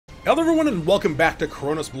Hello everyone and welcome back to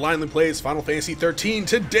Chronos Blindly Plays Final Fantasy XIII.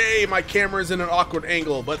 Today my camera is in an awkward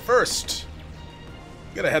angle, but first,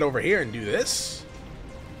 gotta head over here and do this.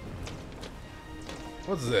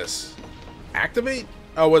 What's this? Activate?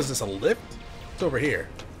 Oh, what is this, a lift? It's over here.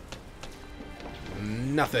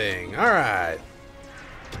 Nothing. Alright.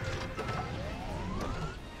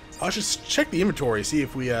 I'll just check the inventory, see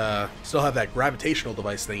if we still have that gravitational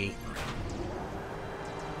device thingy.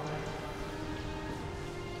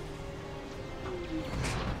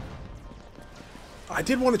 I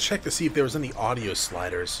did want to check to see if there was any audio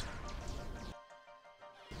sliders.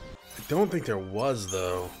 I don't think there was,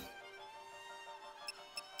 though.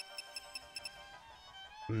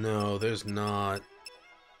 No, there's not.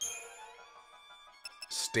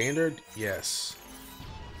 Standard? Yes.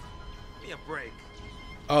 Give me a break.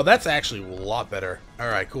 Oh, that's actually a lot better.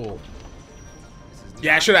 Alright, cool.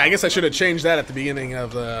 Yeah, I guess I should have changed that at the beginning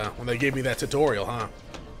of when they gave me that tutorial, huh?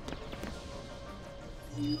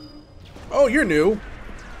 Oh, you're new.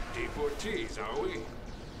 D4Ts, are we?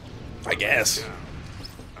 I guess.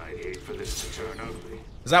 Yeah. I'd hate for this to turn ugly.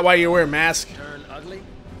 Is that why you wear a mask? Turn ugly?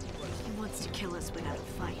 He wants to kill us without a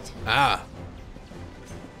fight. Ah.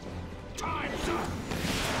 Time's up!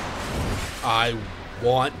 I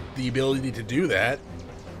want the ability to do that.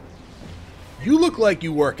 You look like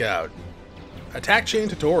you work out. Attack chain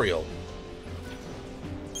tutorial.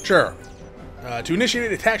 Sure. To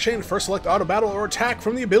initiate attack chain, first select auto battle or attack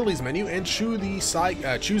from the abilities menu and choose the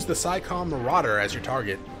Psycom Marauder as your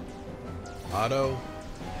target. Auto.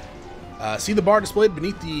 See the bar displayed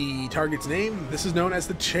beneath the target's name? This is known as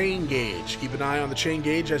the chain gauge. Keep an eye on the chain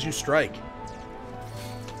gauge as you strike.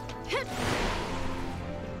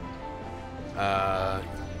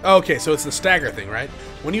 Okay, so it's the stagger thing, right?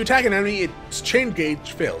 When you attack an enemy, its chain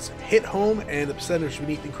gauge fails. Hit home and the percentage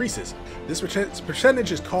beneath increases. This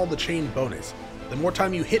percentage is called the chain bonus. The more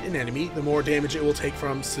time you hit an enemy, the more damage it will take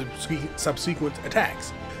from subsequent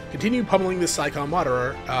attacks. Continue pummeling this Psycom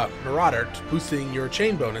Marauder, boosting your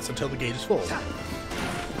chain bonus until the gauge is full.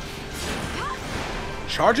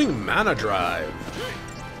 Charging Mana Drive.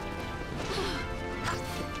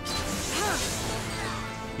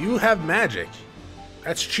 You have magic.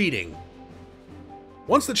 That's cheating.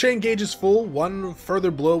 Once the chain gauge is full, one further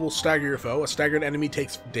blow will stagger your foe. A staggered enemy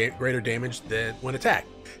takes greater damage than when attacked.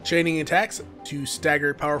 Chaining attacks to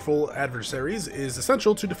stagger powerful adversaries is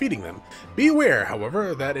essential to defeating them. Be aware,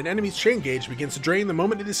 however, that an enemy's chain gauge begins to drain the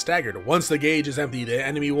moment it is staggered. Once the gauge is empty, the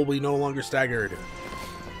enemy will be no longer staggered.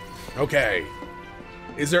 Okay.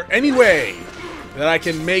 Is there any way that I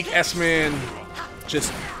can make S-Man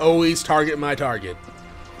just always target my target?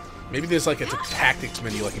 Maybe there's like a tactics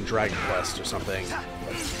menu like in Dragon Quest or something.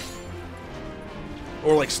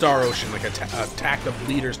 Or like Star Ocean, like attack the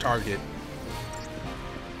leader's target.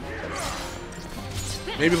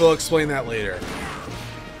 Maybe they'll explain that later.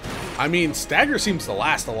 I mean, stagger seems to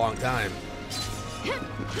last a long time.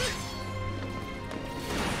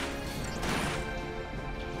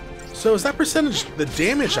 So is that percentage the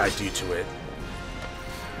damage I do to it?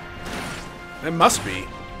 It must be.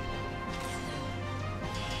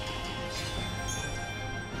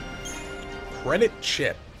 Credit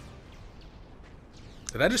chip.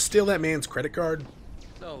 Did I just steal that man's credit card?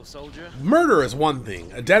 So, soldier, Murder is one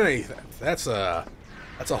thing. Identity theft, that's a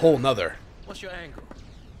whole nother. what's your angle?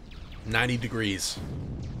 90 degrees.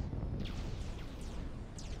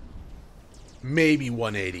 Maybe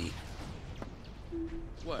 180.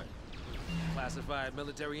 What? Classified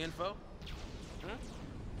military info? Huh?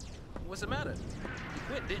 What's the matter? You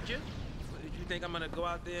quit, didn't you? Did you think I'm gonna go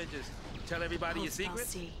out there and just tell everybody your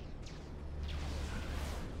secrets?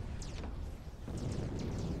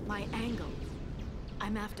 My angle.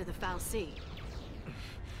 I'm after the Foul Sea.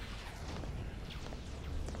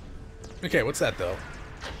 Okay, what's that though?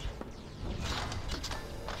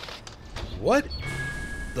 What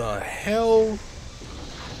the hell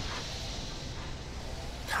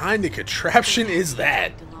kind of contraption is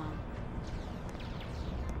that?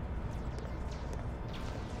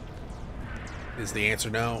 Is the answer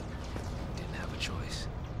no? Didn't have a choice.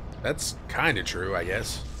 That's kind of true, I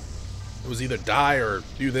guess. It was either die or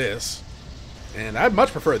do this. And I'd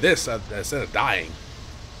much prefer this instead of dying.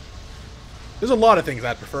 There's a lot of things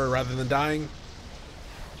I'd prefer rather than dying.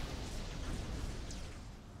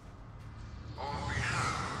 On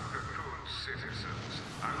behalf of Cocoon citizens,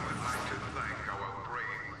 I would like to thank our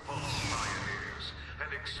brave false pioneers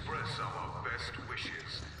and express our best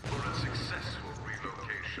wishes for a successful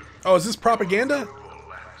relocation. Oh, is this propaganda?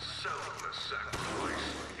 Selfless sacrifice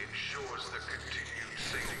ensures the continued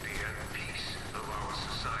safety and peace of our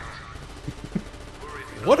society.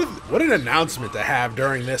 What an announcement to have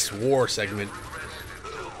during this war segment.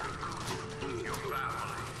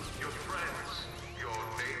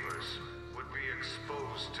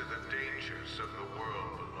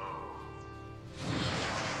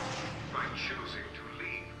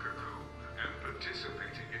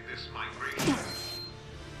 migration.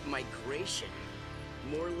 Migration?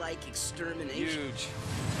 More like extermination. Huge.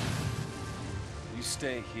 You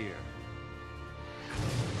stay here.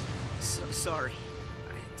 So sorry.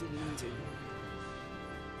 I didn't mean to.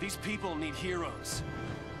 These people need heroes.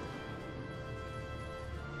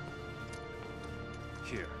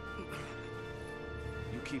 Here.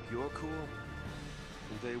 You keep your cool,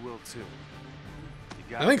 and they will too. You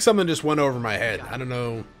got I think something just went over my head. I don't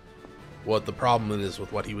know what the problem is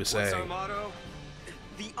with what he was What's our saying. motto?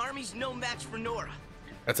 The army's no match for Nora.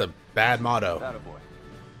 That's a bad motto. Attaboy.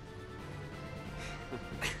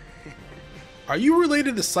 Are you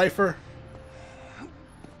related to Cypher?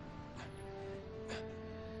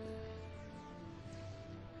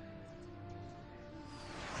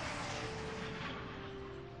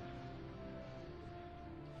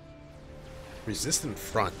 Resistant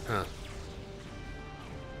front, huh?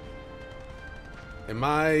 Am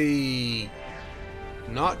I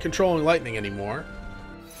not controlling lightning anymore?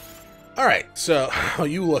 Alright, so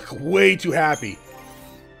you look way too happy.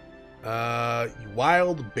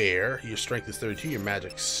 Wild bear. Your strength is 32, your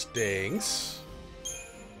magic stinks.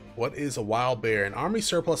 What is a wild bear? An army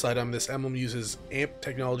surplus item. This emblem uses amp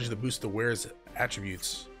technology to boost the wearer's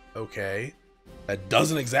attributes. Okay. That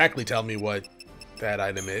doesn't exactly tell me what that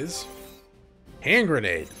item is. Hand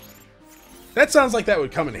grenade. That sounds like that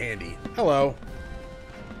would come in handy. Hello.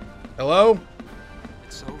 Hello?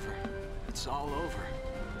 It's over. It's all over.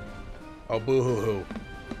 Oh, boo-hoo-hoo.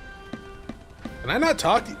 Can I not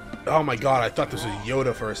talk to you? Oh my god, I thought this was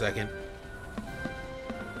Yoda for a second.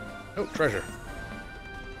 Oh, treasure.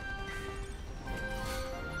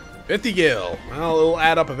 50 gil. Well, it'll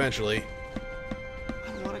add up eventually.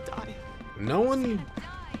 I don't want to die. No one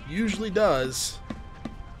usually does.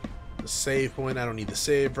 The save point. I don't need the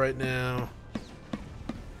save right now.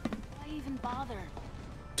 Why even bother?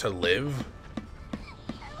 To live?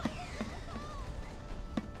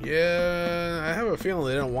 Yeah, I have a feeling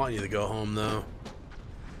they don't want you to go home, though.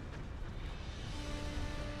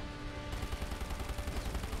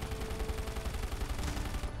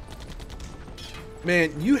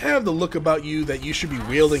 Man, you have the look about you that you should be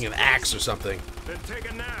wielding an axe or something. Then take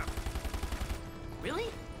a nap. Really?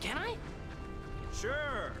 Can I?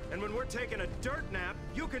 Sure. And when we're taking a dirt nap,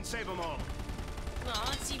 you can save them all. No,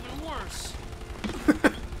 it's even worse.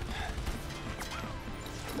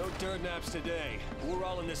 No dirt naps today. We're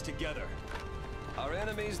all in this together. Our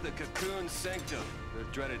enemy's the Cocoon Sanctum. The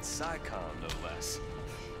dreaded Psychom, no less.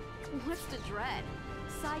 What's to dread?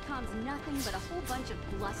 Psychom's nothing but a whole bunch of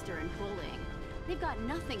bluster and bullying. They've got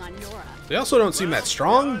nothing on Nora. They also don't seem that We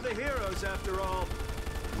strong. are the heroes, after all.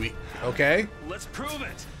 Okay. Let's prove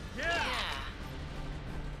it. Yeah.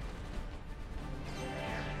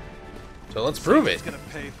 So let's prove it. Who's gonna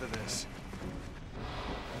pay for this?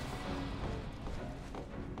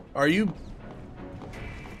 Are you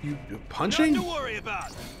punching? Nothing to worry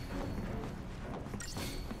about.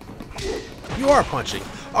 You are punching.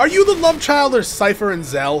 Are you the love child of Cypher and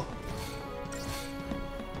Zell?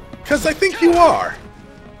 Because I think you are.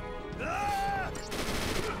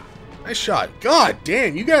 Nice shot. God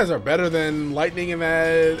damn, you guys are better than Lightning and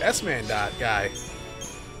that S-Man dot guy.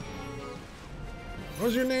 What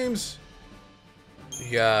was your names?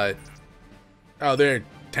 You got... Oh, they're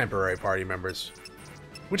temporary party members.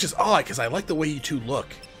 Which is odd, because I like the way you two look.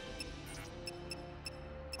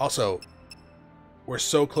 Also, we're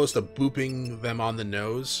so close to booping them on the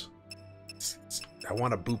nose. I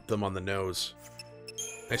want to boop them on the nose.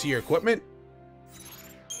 I see your equipment?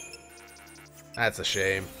 That's a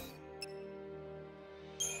shame.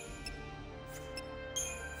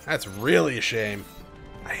 That's really a shame.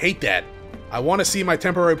 I hate that. I want to see my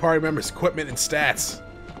temporary party members' equipment and stats.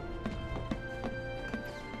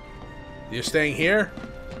 You're staying here?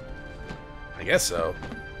 I guess so.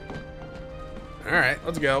 Alright,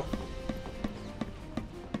 let's go.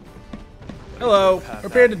 Hello.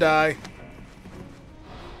 Prepare to die.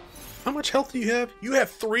 How much health do you have? You have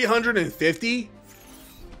 350?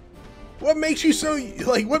 What makes you so,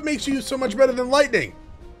 what makes you so much better than Lightning?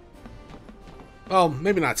 Well,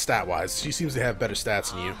 maybe not stat-wise. She seems to have better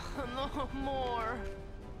stats than you. No more.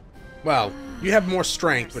 Well, you have more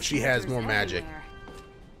strength, but she has more magic.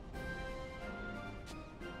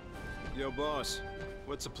 Yo, boss.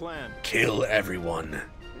 What's the plan? Kill everyone.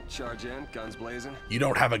 Charge in, guns blazing. You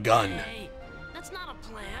don't have a gun. Hey, that's not a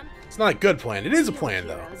plan. It's not a good plan. It is a plan,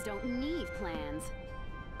 though. Heroes don't need plans.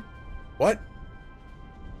 What?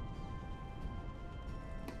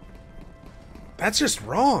 That's just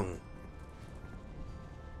wrong.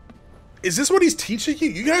 Is this what he's teaching you?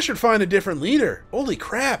 You guys should find a different leader. Holy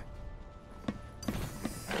crap.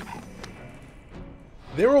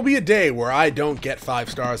 There will be a day where I don't get 5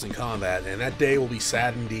 stars in combat, and that day will be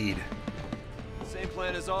sad indeed. Same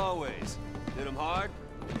plan as always. Hit him hard,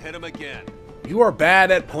 hit him again. You are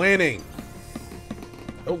bad at planning.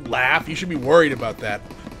 Don't laugh. You should be worried about that.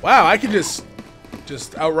 Wow, I can just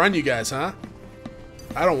outrun you guys, huh?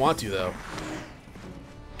 I don't want to, though.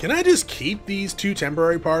 Can I just keep these 2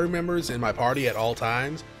 temporary party members in my party at all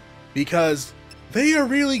times? Because they are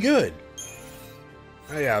really good.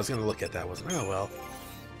 Oh yeah, I was gonna look at that, wasn't I? Oh well.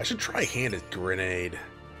 I should try handed grenade.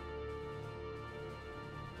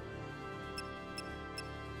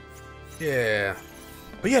 Yeah.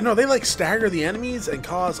 But yeah, no, they like stagger the enemies and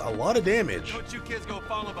cause a lot of damage. Don't you kids go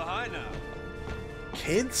falling behind now.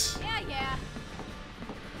 Kids? Yeah.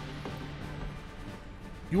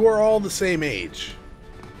 You are all the same age.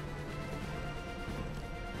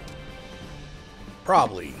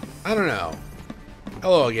 Probably. I don't know.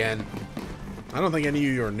 Hello again. I don't think any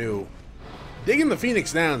of you are new. Digging the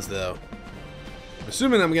Phoenix Downs, though.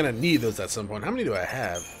 Assuming I'm gonna need those at some point. How many do I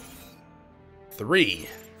have? 3.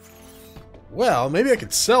 Well, maybe I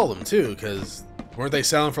could sell them too, because weren't they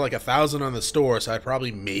selling for like 1,000 on the store, so I'd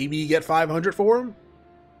probably maybe get 500 for them?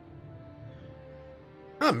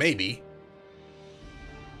 Maybe.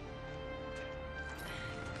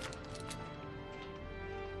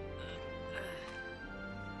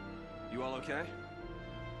 You all okay?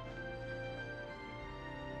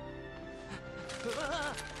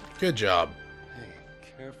 Good job. Hey,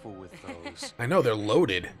 careful with those. I know, they're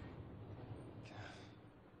loaded.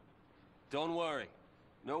 Don't worry.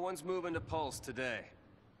 No one's moving to Pulse today.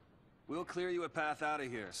 We'll clear you a path out of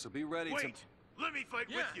here, so be ready to... Wait! Let me fight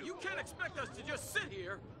with you! You can't expect us to just sit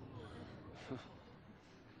here. Good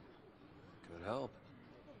help.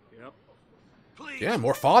 Yep. Please! Yeah,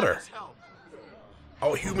 more fodder. let us help.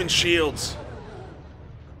 Oh, human shields.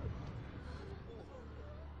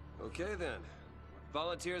 Okay then.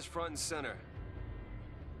 Volunteers front and center.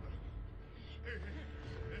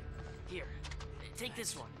 Here, take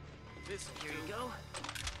this one. Here you go.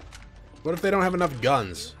 What if they don't have enough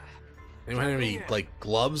guns? Anyone have any, like,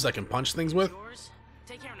 gloves I can punch things with? Yours.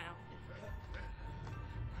 Take care now.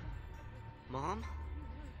 Mom?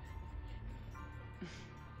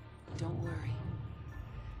 Don't worry.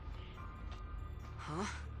 Huh?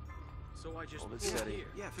 So I just... Hold it steady.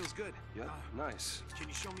 Yeah, feels good. Yep, nice. Can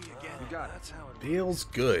you show me again? You got it. That's how it Feels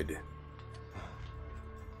good.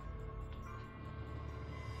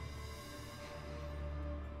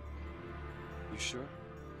 You sure?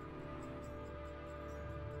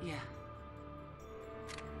 Yeah.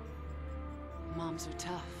 Moms are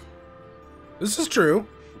tough. This is true.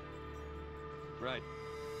 Right.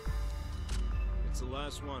 It's the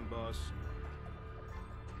last one, boss.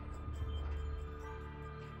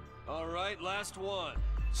 All right, last one.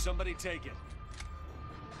 Somebody take it.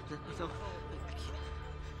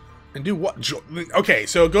 And do what? Okay,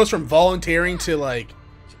 so it goes from volunteering to like...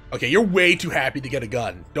 Okay, you're way too happy to get a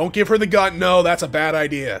gun. Don't give her the gun. No, that's a bad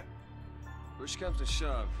idea. Push comes to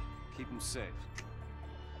shove. Keep him safe.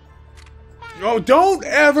 Oh, don't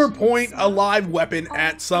ever point a live weapon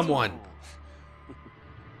at someone.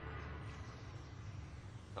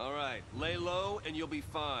 All right, lay low and you'll be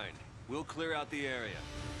fine. We'll clear out the area.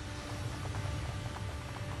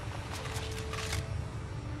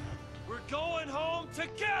 We're going home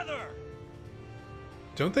together!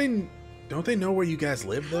 Don't they know where you guys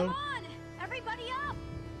live, though? Come on! Everybody up!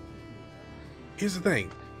 Here's the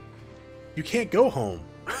thing. You can't go home.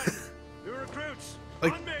 New recruits!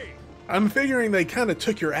 Like- On me! I'm figuring they kind of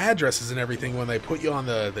took your addresses and everything when they put you on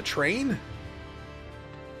the train.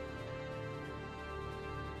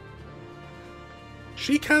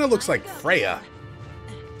 She kind of looks like Freya.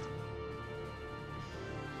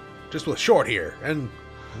 Just with short hair and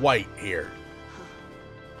white hair.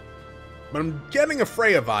 But I'm getting a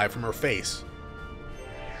Freya vibe from her face.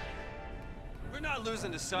 We're not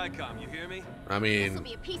losing to SciComm, you hear me? I This'll mean,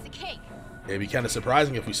 be a piece of cake. it'd be kind of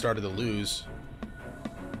surprising if we started to lose.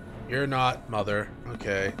 You're not Mother.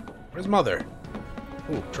 Okay. Where's Mother?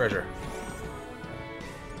 Ooh, treasure.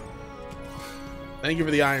 Thank you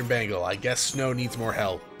for the iron bangle. I guess Snow needs more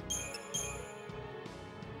help.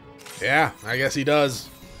 Yeah, I guess he does.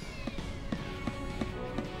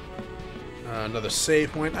 Another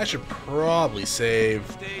save point. I should probably save.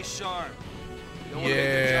 Stay sharp. Don't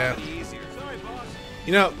Yeah. wanna make the job any easier. Sorry, boss.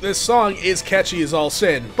 You know, this song is catchy as all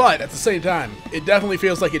sin, but at the same time, it definitely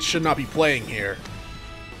feels like it should not be playing here.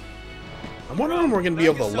 I'm wondering when we're going to be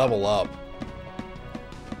able to level up.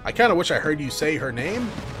 I kind of wish I heard you say her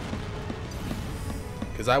name,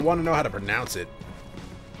 because I want to know how to pronounce it.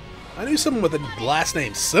 I knew someone with a last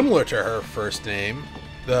name similar to her first name,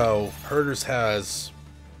 though hers has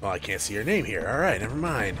Well, I can't see your name here. Alright, never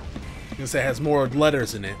mind. I was gonna say it has more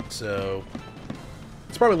letters in it, so...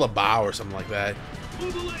 It's probably Labao or something like that.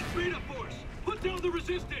 Mobilize beta force! Put down the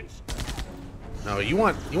resistance! No, you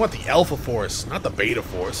want the Alpha Force, not the Beta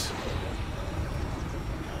Force.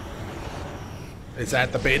 Is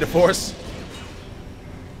that the Beta Force?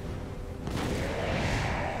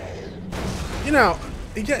 You know,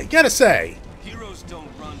 you gotta say... Heroes don't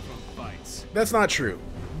run from fights. That's not true.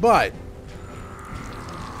 But...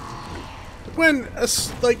 when,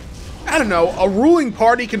 like... I don't know, a ruling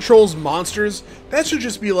party controls monsters, that should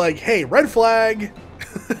just be like, hey, red flag,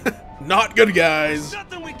 not good guys.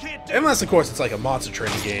 Nothing we can't do. Unless, of course, it's like a monster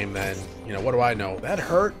training game, then, you know, what do I know? That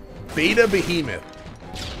hurt? Beta Behemoth.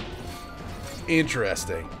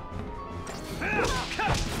 Interesting.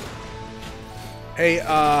 Hey,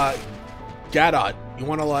 Gadot, you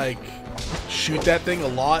want to, like, shoot that thing a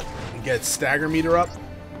lot and get stagger meter up?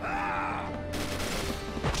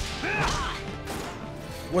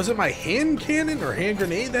 Was it my hand cannon or hand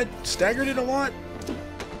grenade that staggered it a lot?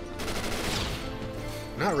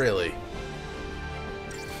 Not really.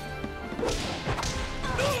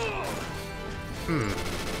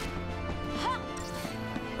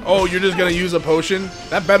 Oh, you're just gonna use a potion?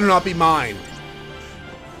 That better not be mine.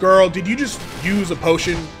 Girl, did you just use a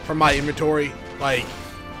potion from my inventory? Like...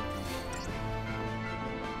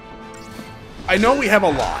 I know we have a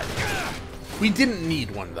lot. We didn't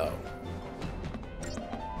need one, though.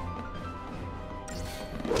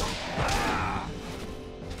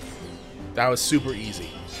 That was super easy.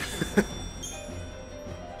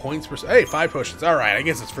 Points per... Hey, 5 potions. Alright, I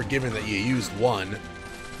guess it's forgiven that you used one.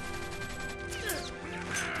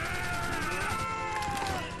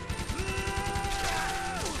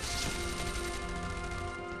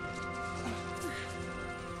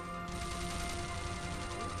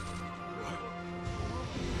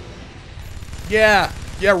 Yeah.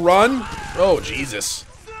 Yeah, run. Oh, Jesus.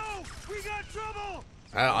 No! We got trouble!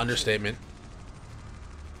 Understatement.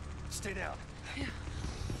 Stay down.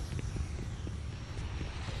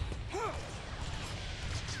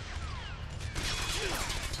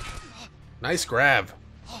 Nice grab.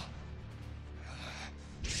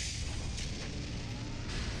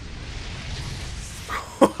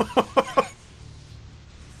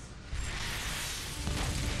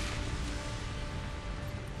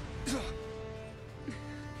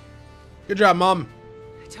 Good job, Mom.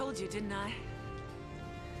 I told you, didn't I?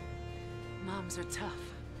 Moms are tough.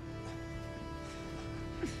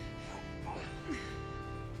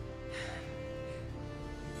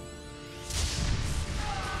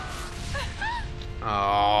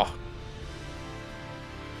 Oh.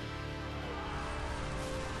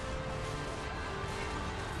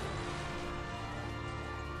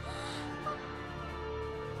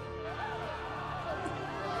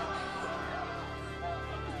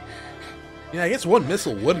 Yeah, I guess one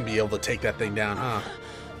missile wouldn't be able to take that thing down, huh?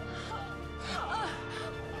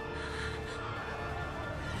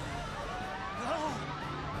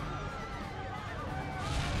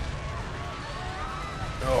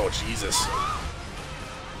 Oh, Jesus.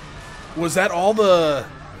 Was that all the...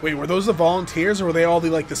 Wait, were those the volunteers, or were they all the,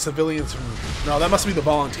 like, the civilians from... No, that must be the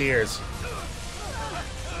volunteers.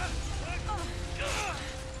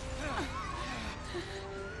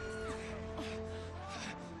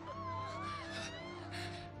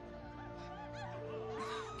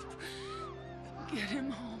 Get him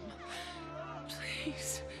home.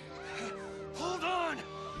 Please. Hold on!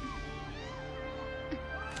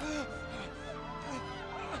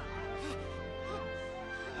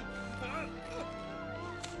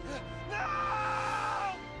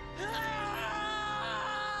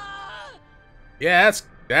 Yeah,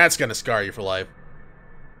 that's gonna scar you for life.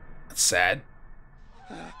 That's sad.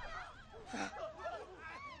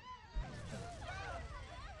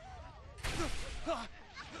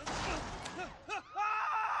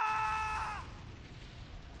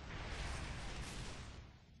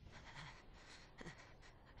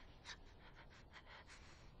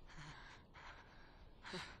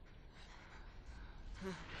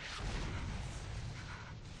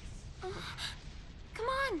 Come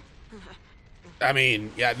on. I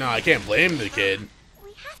mean, yeah, no, I can't blame the kid.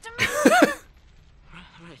 We have to move.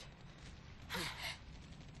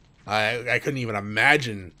 Right. I couldn't even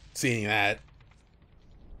imagine seeing that.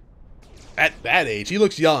 At that age, he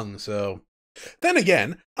looks young, so... Then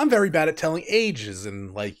again, I'm very bad at telling ages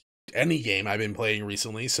in, like, any game I've been playing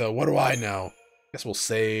recently, so what do I know? Guess we'll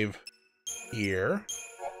save here.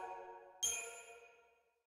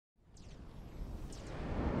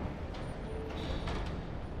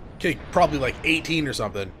 Okay, probably like 18 or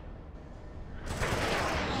something.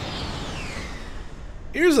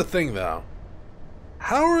 Here's the thing, though.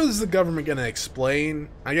 How is the government gonna explain?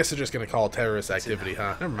 I guess they're just gonna call it terrorist activity,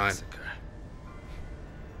 huh? Never mind. Massacre.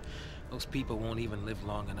 Those people won't even live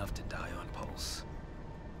long enough to die on pulse.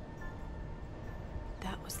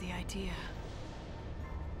 That was the idea.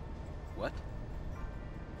 What?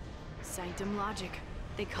 Sanctum logic.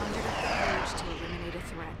 They conjured up the purge to eliminate a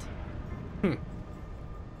threat.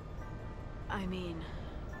 I mean,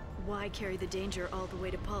 why carry the danger all the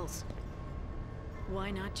way to Pulse?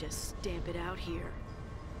 Why not just stamp it out here?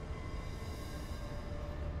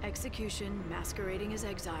 Execution masquerading as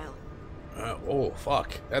exile. Oh,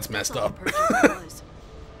 fuck. That's messed all up. the purge was.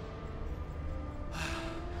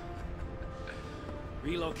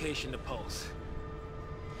 Relocation to Pulse.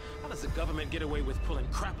 How does the government get away with pulling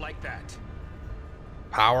crap like that?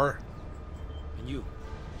 Power? And you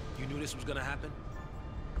knew this was gonna happen?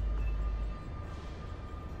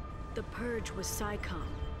 The purge was SciComm.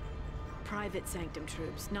 Private Sanctum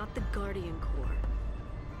troops, not the Guardian Corps.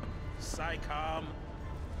 SciComm,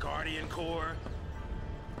 Guardian Corps.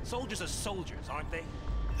 Soldiers are soldiers, aren't they?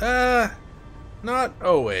 Not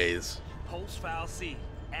always. Pulse Foul C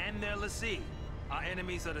and their lessee are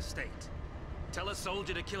enemies of the state. Tell a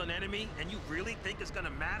soldier to kill an enemy, and you really think it's gonna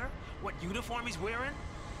matter what uniform he's wearing?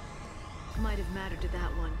 Might have mattered to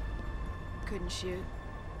that one. Couldn't shoot.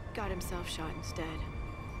 Got himself shot instead.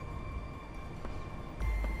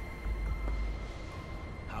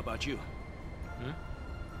 How about you?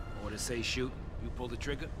 Order say shoot, you pull the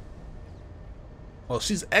trigger? Well,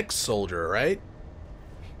 she's ex-soldier, right?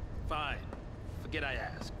 Fine. Forget I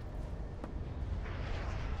asked.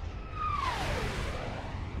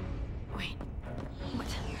 Wait. What?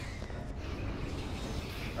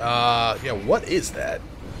 Yeah, what is that?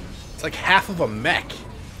 It's like half of a mech.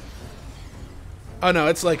 Oh no,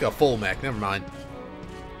 it's like a full mech, never mind.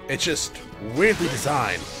 It's just weirdly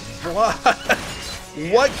designed. What?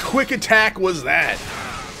 What quick attack was that?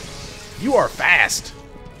 You are fast.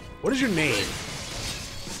 What is your name?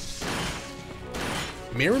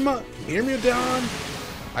 Myrmidon?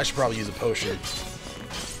 I should probably use a potion.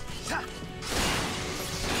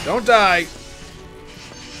 Don't die.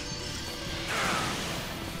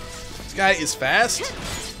 This guy is fast.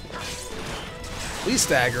 Please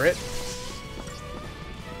stagger it.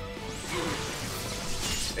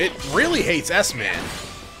 It really hates S-Man.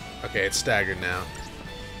 Okay, it's staggered now.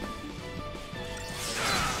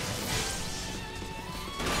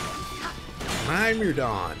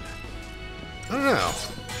 Myrmidon. I don't know.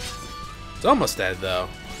 It's almost dead, though.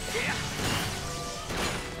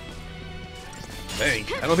 I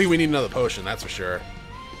don't think we need another potion, that's for sure.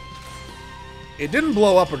 It didn't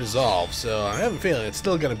blow up or dissolve, so I have a feeling it's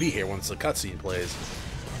still gonna be here once the cutscene plays.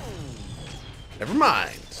 Never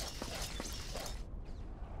mind.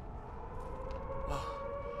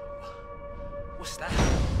 What's that?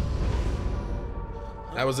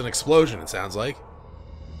 That was an explosion, it sounds like.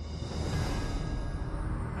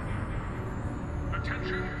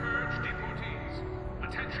 Attention, purge deportees.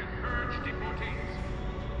 Attention, purge deportees.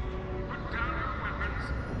 Put down your weapons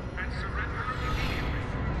and surrender immediately.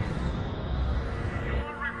 Your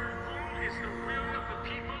removal is the will of the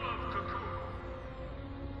people of Cocoon.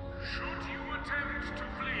 Should you attempt to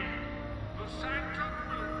flee, the Sanctum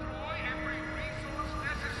will employ every resource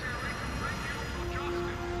necessary to bring you to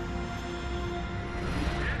justice.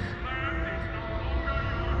 This land is no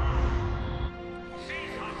longer your home.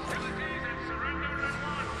 Cease hostilities and surrender at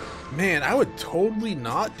once. Man, I would totally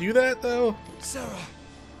not do that, though. Sarah.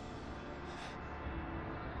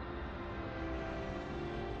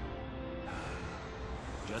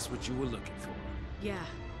 Just what you were looking for. Yeah.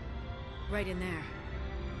 Right in there.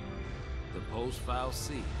 The Pulse Foul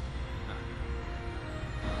C.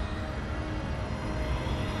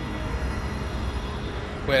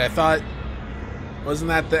 Wait, I thought... Wasn't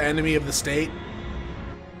that the enemy of the state?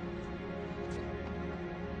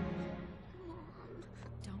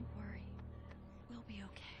 Don't worry. We'll be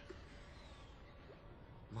okay.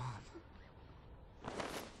 Mom.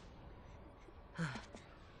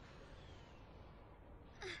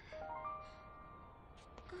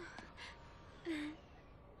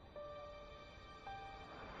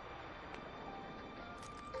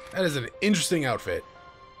 That is an interesting outfit.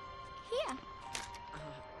 Here.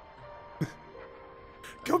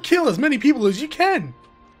 Go kill as many people as you can!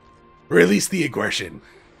 Release the aggression.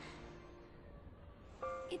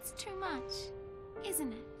 It's too much,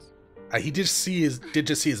 isn't it? He did just see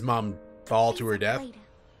his mom fall to her death. Later.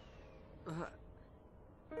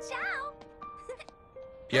 Ciao.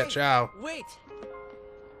 Yeah, ciao. Wait!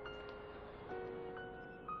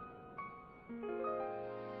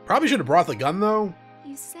 Probably should have brought the gun, though.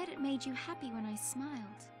 You said it made you happy when I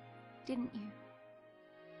smiled, didn't you?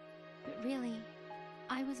 But really,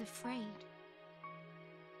 I was afraid.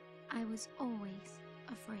 I was always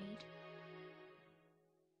afraid.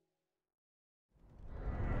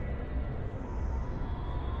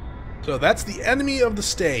 So that's the enemy of the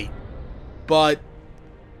state, but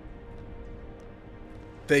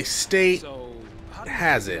the state So, how do you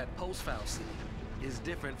has think it. That post-foul scene is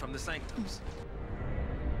different from the sanctums.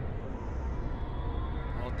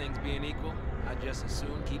 All things being equal, I just as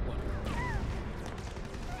soon keep one.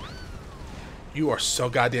 You are so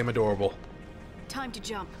goddamn adorable. Time to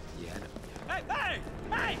jump. Yeah, I know. Hey, hey,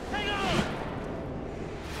 hey, hang on!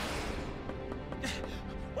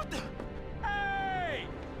 What the? Hey!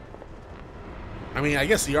 I mean, I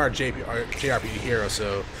guess you are a JRPG hero,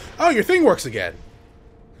 so... Oh, your thing works again.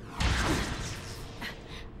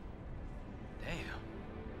 Damn.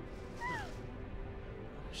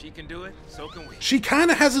 She can do it, so can we. She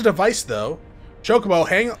kind of has a device, though. Chocobo,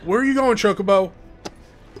 hang... Where are you going, Chocobo?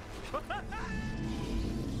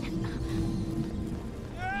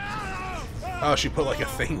 Oh, she put like a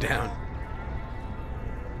thing down.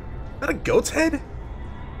 Is that a goat's head?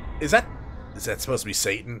 Is that supposed to be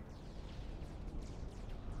Satan?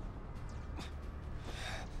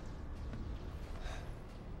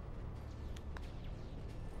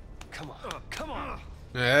 Come on, come on.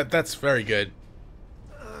 Yeah, that's very good.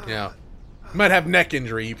 Yeah. You might have neck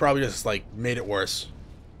injury. You probably just, like, made it worse.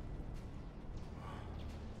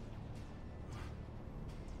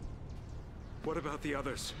 What about the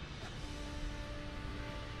others?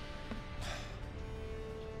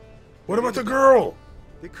 What about the girl?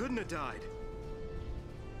 They couldn't have died.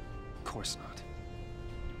 Of course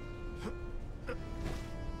not.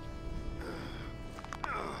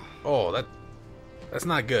 Oh, that's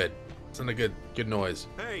not good. It's not a good noise.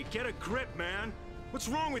 Hey, get a grip, man. What's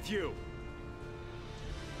wrong with you?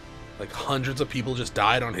 Like hundreds of people just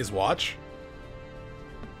died on his watch.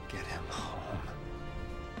 Get him home.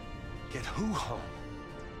 Get who home?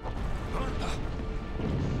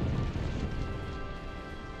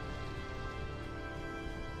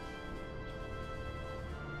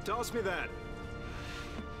 Toss me that.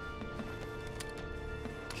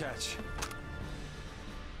 Catch.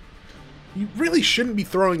 You really shouldn't be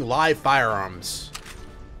throwing live firearms.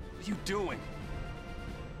 What are you doing?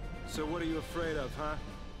 So what are you afraid of, huh?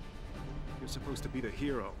 You're supposed to be the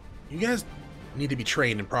hero. You guys need to be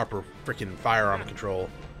trained in proper freaking firearm control.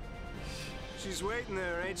 She's waiting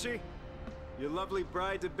there, ain't she? Your lovely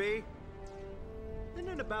bride-to-be? Isn't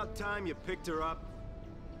it about time you picked her up?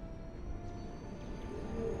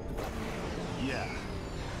 Yeah.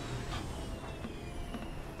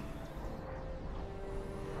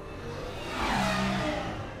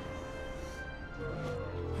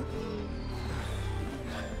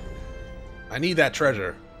 I need that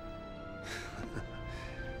treasure.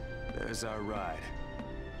 There's our ride.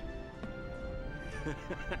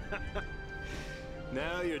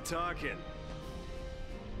 Now you're talking.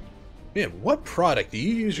 Man, what product do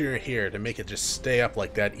you use in your hair to make it just stay up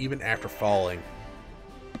like that even after falling?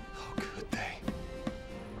 How could they?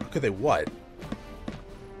 How could they what?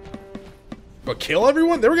 But kill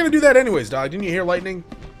everyone? They were gonna do that anyways, dog. Didn't you hear lightning?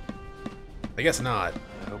 I guess not.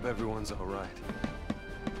 I hope everyone's all right.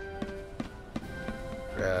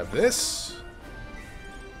 Grab this.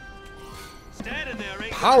 Standing there,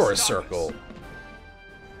 ain't Power circle.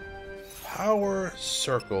 Power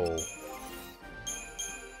circle.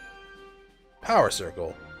 Power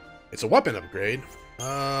circle. It's a weapon upgrade.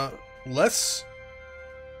 Less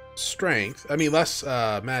strength. I mean, less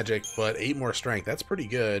magic, but 8 more strength. That's pretty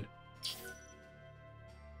good.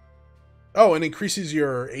 Oh, and increases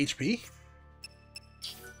your HP?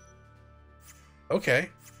 Okay.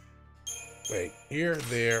 Wait, here,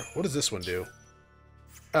 there. What does this one do?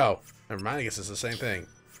 Oh, never mind. I guess it's the same thing.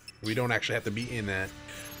 We don't actually have to be in that.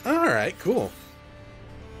 Alright, cool.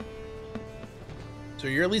 So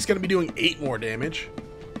you're at least going to be doing 8 more damage.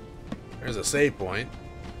 There's a save point.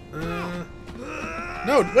 No,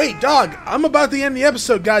 wait, dog! I'm about to end the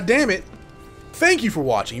episode, goddammit! Thank you for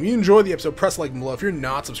watching. If you enjoyed the episode, press like below. If you're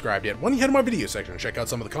not subscribed yet, why don't you head to my video section and check out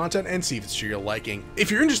some of the content and see if it's to your liking. If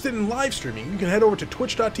you're interested in live streaming, you can head over to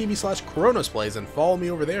twitch.tv/chronosplays and follow me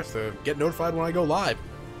over there to get notified when I go live.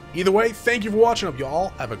 Either way, thank you for watching. Hope you all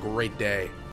have a great day.